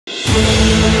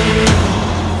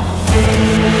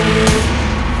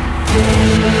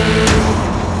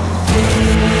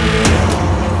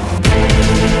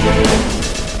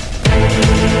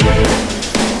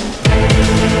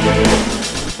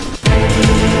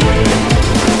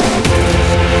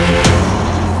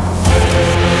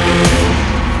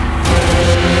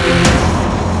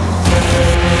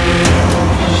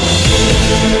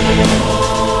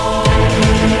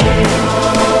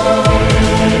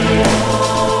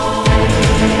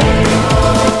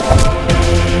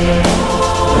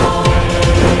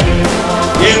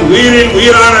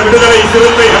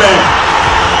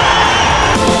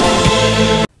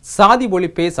சாதி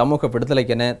ஒழிப்பே சமூக விடுதலை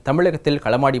என தமிழகத்தில்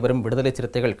களமாடி வரும் விடுதலை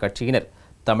சிறுத்தைகள் கட்சியினர்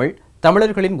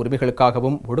தமிழர்களின்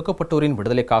உரிமைகளுக்காகவும் ஒடுக்கப்பட்டோரின்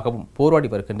விடுதலைக்காகவும் போராடி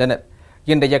வருகின்றனர்.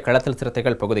 இன்றைய களத்தில்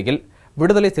சிறுத்தைகள் பகுதியில்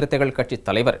விடுதலை சிறுத்தைகள் கட்சி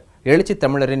தலைவர் எழுச்சி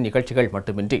தமிழரின் நிகழ்ச்சிகள்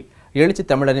மட்டுமின்றி எழுச்சி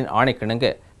தமிழரின்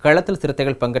ஆணைக்கிணங்க களத்தில்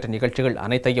சிறுத்தைகள் பங்கேற்ற நிகழ்ச்சிகள்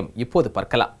அனைத்தையும் இப்போது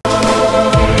பார்க்கலாம்.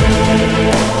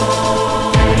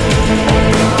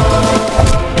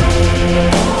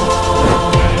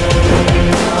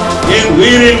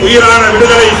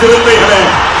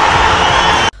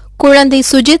 குழந்தை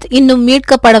சுஜித் இன்னும்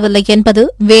மீட்கப்படவில்லை என்பது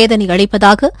வேதனை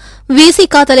அளிப்பதாக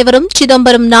விசிக தலைவரும்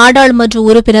சிதம்பரம் நாடாளுமன்ற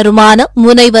உறுப்பினருமான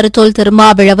முனைவர் தொல்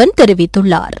திருமாவளவன்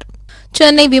தெரிவித்துள்ளார்.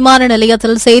 சென்னை விமான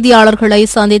நிலையத்தில் செய்தியாளர்களை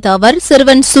சந்தித்த அவர்,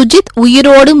 சிறுவன் சுஜித்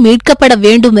உயிரோடு மீட்கப்பட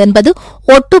வேண்டும் என்பது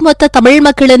ஒட்டுமொத்த தமிழ்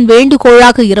மக்களின்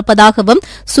வேண்டுகோளாக இருப்பதாகவும்,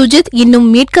 சுஜித் இன்னும்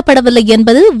மீட்கப்படவில்லை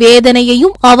என்பது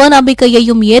வேதனையையும்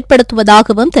அவநம்பிக்கையையும்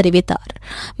ஏற்படுத்துவதாகவும் தெரிவித்தார்.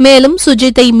 மேலும்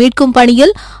சுஜித்தை மீட்கும்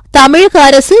பணியில் தமிழக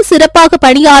அரசு சிறப்பாக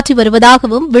பணியாற்றி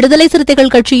வருவதாகவும் விடுதலை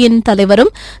சிறுத்தைகள் கட்சியின்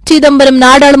தலைவரும் சிதம்பரம்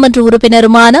நாடாளுமன்ற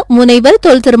உறுப்பினருமான முனைவர்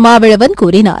தொல் திருமாவளவன்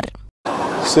கூறினார்.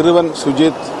 சிறுவன்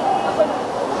சுஜித்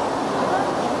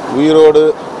உயிரோடு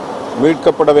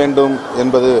மீட்கப்பட வேண்டும்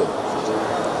என்பது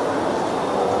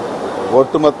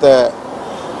ஒட்டுமொத்த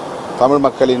தமிழ்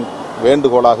மக்களின்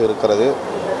வேண்டுகோளாக இருக்கிறது,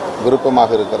 விருப்பமாக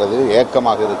இருக்கிறது,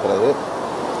 ஏக்கமாக இருக்கிறது.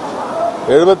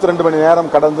 72 மணி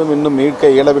நேரம் கடந்தும் இன்னும் மீட்க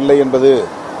இயலவில்லை என்பது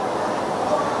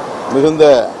மிகுந்த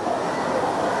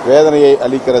வேதனையை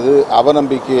அளிக்கிறது,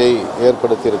 அவநம்பிக்கையை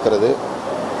ஏற்படுத்தி இருக்கிறது.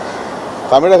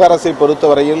 தமிழக அரசை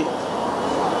பொறுத்தவரையில்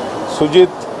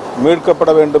சுஜித்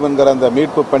மீட்கப்பட வேண்டும் என்கிற அந்த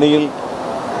மீட்பு பணியில்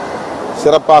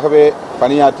சிறப்பாகவே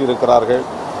பணியாற்றியிருக்கிறார்கள்.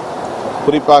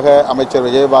 குறிப்பாக அமைச்சர்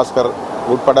விஜயபாஸ்கர்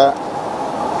உட்பட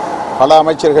பல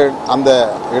அமைச்சர்கள் அந்த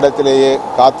இடத்திலேயே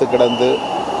காத்து கிடந்து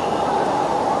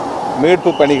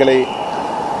மீட்பு பணிகளை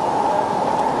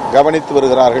கவனித்து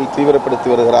வருகிறார்கள், தீவிரப்படுத்தி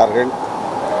வருகிறார்கள்.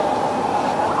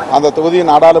 அந்த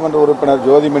தொகுதியின் நாடாளுமன்ற உறுப்பினர்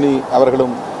ஜோதிமணி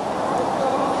அவர்களும்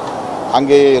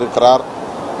அங்கேயே இருக்கிறார்.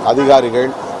 அதிகாரிகள்,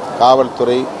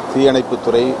 காவல்துறை,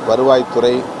 தீயணைப்புத்துறை,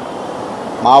 வருவாய்த்துறை,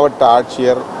 மாவட்ட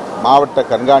ஆட்சியர், மாவட்ட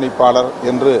கண்காணிப்பாளர்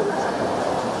என்று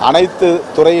அனைத்து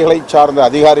துறைகளை சார்ந்த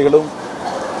அதிகாரிகளும்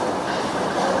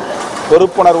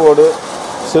பொறுப்புணர்வோடு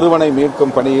சிறுவனை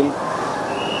மீட்கும் பணியில்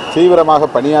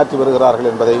தீவிரமாக பணியாற்றி வருகிறார்கள்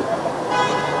என்பதை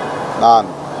நான்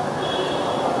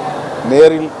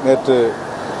நேரில் நேற்று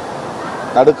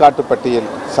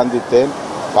நடுக்காட்டுப்பட்டியில் சந்தித்தேன்,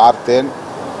 பார்த்தேன்.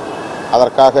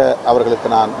 அதற்காக அவர்களுக்கு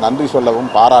நான் நன்றி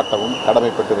சொல்லவும் பாராட்டவும்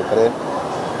கடமைப்பட்டிருக்கிறேன்.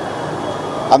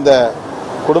 அந்த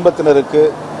குடும்பத்தினருக்கு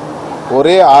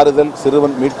ஒரே ஆறுதல்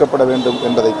சிறுவன் மீட்கப்பட வேண்டும்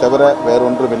என்பதை தவிர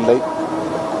வேறொன்றுமில்லை.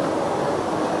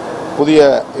 புதிய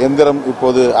எந்திரம்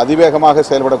இப்போது அதிவேகமாக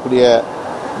செயல்படக்கூடிய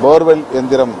போர்வெல்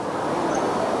எந்திரம்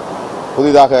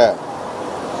புதிதாக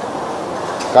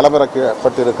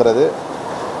களமிறக்கப்பட்டிருக்கிறது.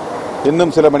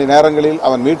 இன்னும் சில மணி நேரங்களில்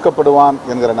அவன் மீட்கப்படுவான்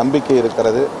என்கிற நம்பிக்கை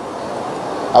இருக்கிறது.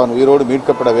 அவன் உயிரோடு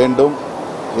மீட்கப்பட வேண்டும்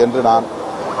என்று நான்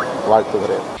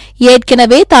வாழ்த்துகிறேன்.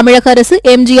 ஏற்கனவே தமிழக அரசு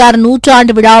எம்ஜிஆர்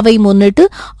நூற்றாண்டு விழாவை முன்னிட்டு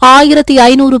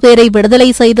 1500 பேரை விடுதலை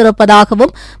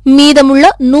செய்திருப்பதாகவும், மீதமுள்ள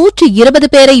 120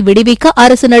 பேரை விடுவிக்க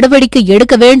அரசு நடவடிக்கை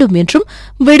எடுக்க வேண்டும் என்றும்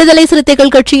விடுதலை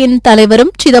சிறுத்தைகள் கட்சியின்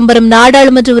தலைவரும் சிதம்பரம்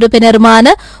நாடாளுமன்ற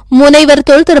உறுப்பினருமான முனைவர்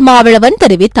தொல் திருமாவளவன்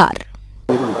தெரிவித்தார்.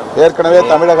 ஏற்கனவே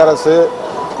தமிழக அரசு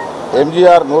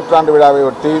எம்ஜிஆர் நூற்றாண்டு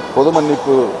விழாவையொட்டி பொது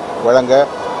மன்னிப்பு வழங்க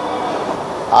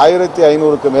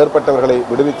 1500க்கு மேற்பட்டவர்களை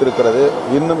விடுவித்திருக்கிறது.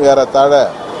 இன்னும் ஏறத்தாழ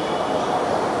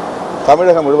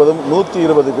தமிழகம் முழுவதும்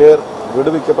 120 பேர்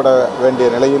விடுவிக்கப்பட வேண்டிய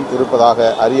நிலையில் இருப்பதாக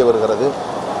அறிய வருகிறது.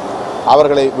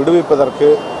 அவர்களை விடுவிப்பதற்கு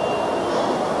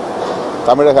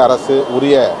தமிழக அரசு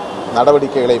உரிய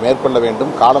நடவடிக்கைகளை மேற்கொள்ள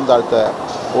வேண்டும், காலம் தாழ்த்த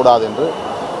கூடாது என்று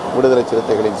விடுதலை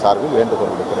சிறுத்தைகளின் சார்பில்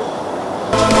வேண்டுகோள் விடுக்கிறேன்.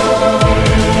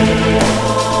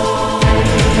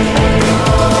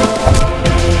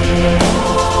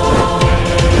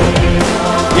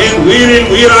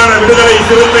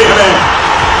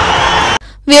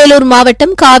 வேலூர்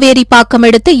மாவட்டம் காவேரிப்பாக்கம்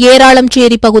அடுத்த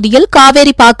ஏராளஞ்சேரி பகுதியில்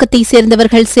காவேரிப்பாக்கத்தை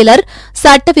சேர்ந்தவர்கள் சிலர்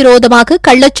சட்டவிரோதமாக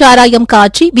கள்ளச்சாராயம்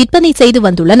காய்ச்சி விற்பனை செய்து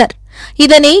வந்துள்ளனர்.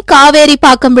 இதனை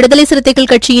காவேரிப்பாக்கம் விடுதலை சிறுத்தைகள்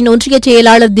கட்சியின் ஒன்றிய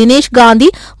செயலாளர் தினேஷ் காந்தி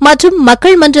மற்றும்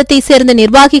மக்கள் மன்றத்தை சேர்ந்த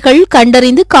நிர்வாகிகள்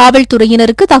கண்டறிந்து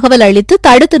காவல்துறையினருக்கு தகவல் அளித்து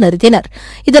தடுத்து நிறுத்தினர்.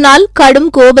 இதனால் கடும்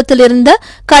கோபத்தில் இருந்த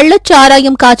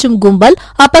கள்ளச்சாராயம் காய்ச்சும் கும்பல்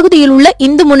அப்பகுதியில் உள்ள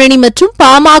இந்து முன்னணி மற்றும்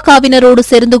பாமகவினரோடு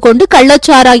சேர்ந்து கொண்டு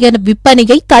கள்ளச்சாராய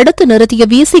விற்பனையை தடுத்து நிறுத்திய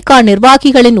விசிக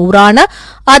நிர்வாகிகளின் ஊரான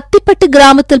அத்திப்பட்டு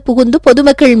கிராமத்தில் புகுந்து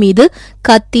பொதுமக்கள் மீது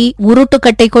கத்தி,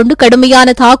 உருட்டுக்கட்டை கொண்டு கடுமையான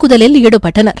தாக்குதலில்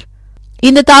ஈடுபட்டனர்.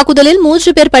 இந்த தாக்குதலில்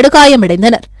 3 பேர்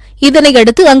படுகாயமடைந்தனர்.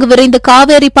 இதனையடுத்து அங்கு விரைந்த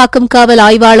காவேரிப்பாக்கம் காவல்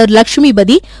ஆய்வாளர்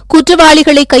லட்சுமிபதி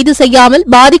குற்றவாளிகளை கைது செய்யாமல்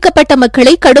பாதிக்கப்பட்ட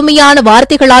மக்களை கடுமையான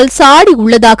வார்த்தைகளால் சாடி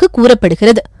உள்ளதாக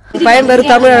கூறப்படுகிறது. பையன் பேரு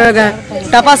தமிழழகன்.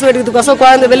 டபாஸ் வெடிக்கிறதுக்கோசம்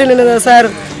குழந்தை வெளியே நின்று சார்.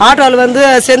 ஆட்டோவில்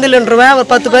செந்தில்ன்றவன் ஒரு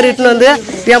 10 பேர் இட்டுன்னு வந்து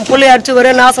என் பிள்ளைய அடிச்சு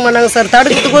ஒரே நாசம் பண்ணாங்க சார்.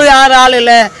 தடுக்கிறதுக்கும் யாரும் ஆள்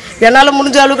இல்லை. என்னால்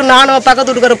முடிஞ்ச அளவுக்கு நானும் பக்கத்து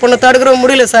வீட்டுக்கிற பொண்ணு தடுக்கிற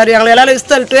முடியல சார். எங்களை எல்லாரும்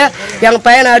இஸ்தலிட்டு எங்கள்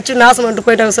பையனை அடிச்சு நாசம் பண்ணிட்டு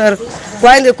போயிட்டாங்க சார்.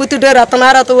 குழந்தைய குத்திட்டு ரத்த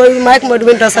மயக்கம் போட்டு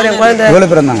போயிட்டா சார். என் குழந்தை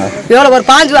எவ்வளோ ஒரு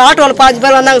 5 ஆட்டோவில் 5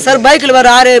 பேர் வந்தாங்க சார். பைக்கில்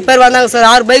ஒரு 6 பேர் வந்தாங்க சார்.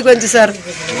 6 பைக் வந்துச்சு சார்.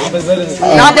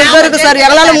 40 பேருக்கு சார்.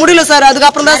 எங்களால் முடியல சார்.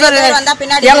 அதுக்கப்புறம் தான் சார்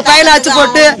எங்கள் பையனை அடிச்சு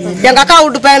போட்டு எங்கள் அக்கா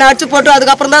வீட்டு பையனை அடிச்சு போட்டு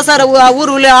அதுக்கப்புறம் தான் சார்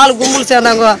ஊர் உள்ளே ஆள் கும்பல்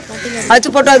சேர்ந்தாங்க. அடிச்சு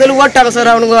போட்டு அதில் ஓட்டாங்க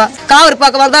சார். அவனுங்க காவிரி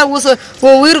பக்கம் வந்தால்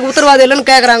உயிருக்கு உத்தரவாதம் இல்லைன்னு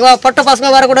கேட்குறாங்க. பொட்டை பசங்க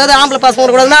வரக்கூடாது, ஆம்பளை பசங்க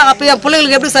வரக்கூடாதுன்னா அப்போ என்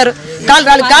பிள்ளைங்களுக்கு எப்படி சார்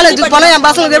நாளைக்கு காலேஜுக்கு போனால் என்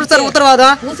பசங்களுக்கு எப்படி சார்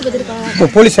உத்தரவாதம்?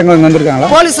 போலீஸ்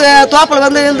தோப்பில்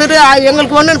இருந்துட்டு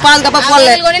எங்களுக்கு ஒன்றும் பாதுகாப்பாக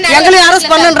போடல. எங்களையும்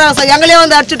அரெஸ்ட் பண்ணுன்றாங்க சார். எங்களையே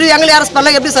அடிச்சுட்டு எங்களையும் அரெஸ்ட்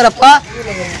பண்ணல எப்படி சார்?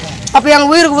 அப்போ எங்கள்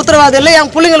உயிருக்கு உத்தரவாதம் இல்லை,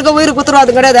 எங்கள் பிள்ளைங்களுக்கு உயிருக்கு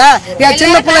உத்தரவாதம் கிடையாது. என்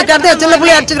சின்ன பிள்ளை கேட்டு என் சின்ன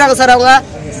பிள்ளைய அடிச்சுக்கிறாங்க சார். அவங்க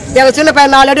எங்கள் சின்ன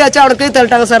பையன் 4 அடி வச்சு அவனை கை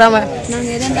தள்ளிட்டாங்க சார்.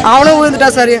 அவனும்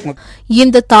விழுந்துட்டான் சார்.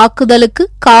 இந்த தாக்குதலுக்கு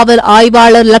காவல்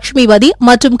ஆய்வாளர் லட்சுமிபதி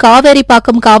மற்றும்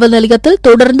காவேரிப்பாக்கம் காவல் நிலையத்தில்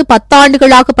தொடர்ந்து 10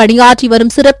 ஆண்டுகளாக பணியாற்றி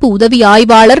வரும் சிறப்பு உதவி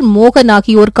ஆய்வாளர் மோகன்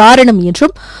ஆகியோர் காரணம்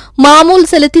என்றும் மாமூல்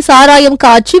செலுத்தி சாராயம்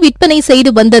காய்ச்சி விற்பனை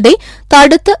செய்து வந்ததை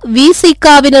தடுத்த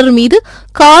விசிகவினர் மீது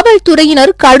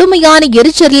காவல்துறையினர் கடுமையான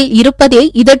எரிச்சலில் இருப்பதே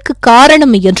இதற்கு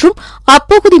காரணம் என்றும்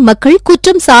அப்பகுதி மக்கள்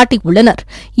குற்றம் சாட்டியுள்ளனர்.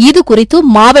 இதுகுறித்து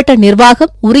மாவட்ட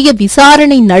நிர்வாகம் உரிய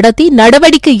விசாரணை நடத்தி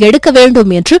நடவடிக்கை எடுக்க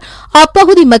வேண்டும் என்று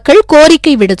அப்பகுதி மக்கள்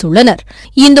கோரிக்கை விடுத்துள்ளனர்.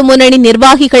 இந்து முன்னணி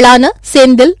நிர்வாகிகளான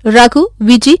செந்தில், ரகு,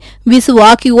 விஜி, விசு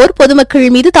ஆகியோர் பொதுமக்கள்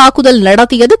மீது தாக்குதல்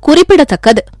நடத்தியது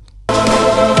குறிப்பிடத்தக்கது.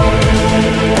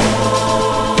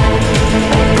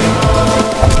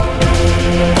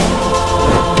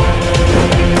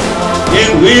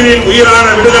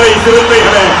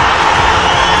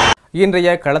 இன்றைய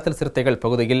களத்தில் சிறுத்தைகள்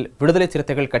பகுதியில் விடுதலை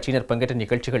சிறுத்தைகள் கட்சியினர் பங்கேற்ற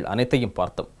நிகழ்ச்சிகள் அனைத்தையும்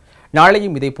பார்த்தோம்.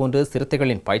 நாளையும் இதேபோன்று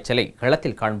சிறுத்தைகளின் பாய்ச்சலை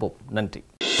களத்தில் காண்போம். நன்றி.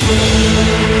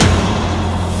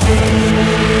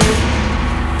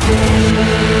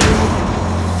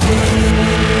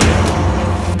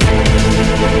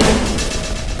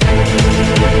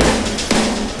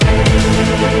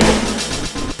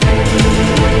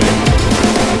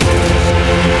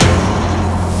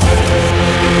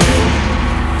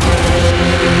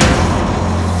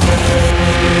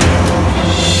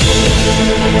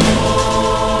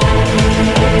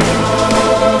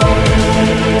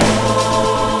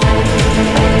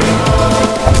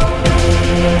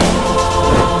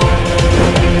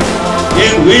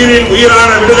 உயிரின்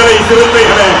உயிரான விடுதலை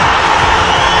சிறுத்தைகளே,